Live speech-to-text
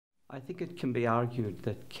I think it can be argued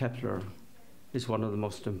that Kepler is one of the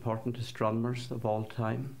most important astronomers of all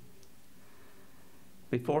time.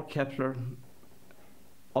 Before Kepler,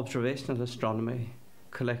 observational astronomy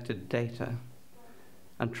collected data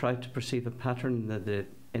and tried to perceive a pattern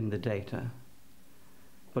in the data,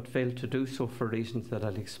 but failed to do so for reasons that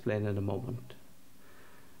I'll explain in a moment.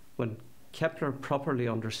 When Kepler properly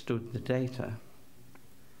understood the data,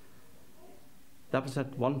 that was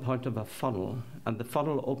at one point of a funnel, and the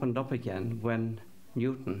funnel opened up again when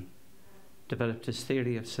Newton developed his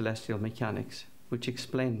theory of celestial mechanics, which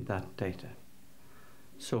explained that data.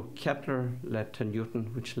 So Kepler led to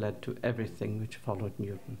Newton, which led to everything which followed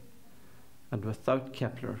Newton. And without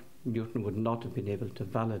Kepler, Newton would not have been able to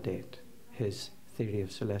validate his theory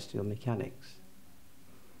of celestial mechanics.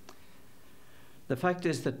 The fact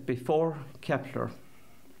is that before Kepler,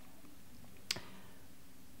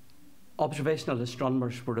 observational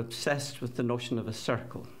astronomers were obsessed with the notion of a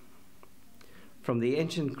circle. From the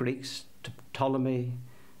ancient Greeks to Ptolemy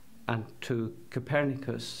and to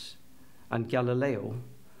Copernicus and Galileo,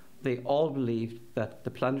 they all believed that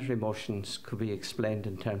the planetary motions could be explained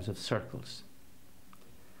in terms of circles.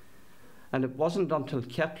 And it wasn't until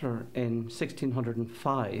Kepler in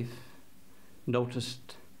 1605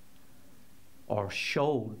 noticed or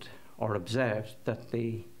showed or observed that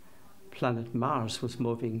the planet Mars was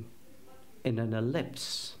moving in an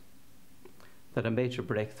ellipse that a major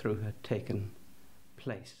breakthrough had taken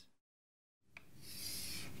place.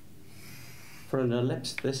 For an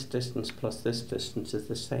ellipse, this distance plus this distance is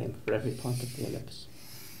the same for every point of the ellipse.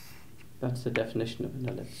 That's the definition of an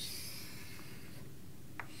ellipse.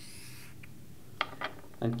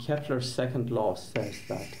 And Kepler's second law says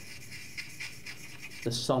that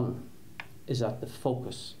the sun is at the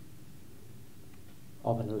focus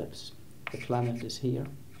of an ellipse. The planet is here,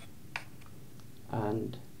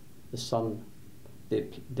 and the sun,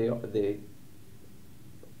 the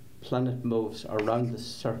planet moves around the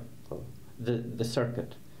circle, the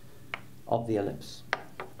circuit of the ellipse.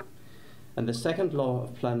 And the second law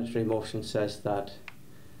of planetary motion says that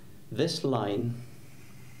this line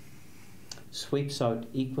sweeps out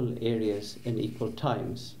equal areas in equal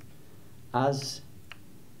times, as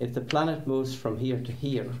if the planet moves from here to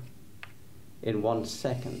here in 1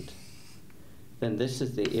 second, then this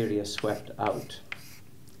is the area swept out.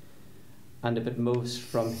 And if it moves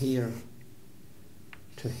from here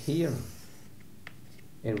to here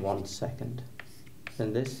in 1 second,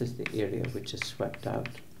 then this is the area which is swept out.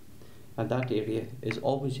 And that area is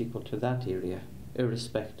always equal to that area,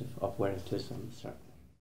 irrespective of where it is on the circle.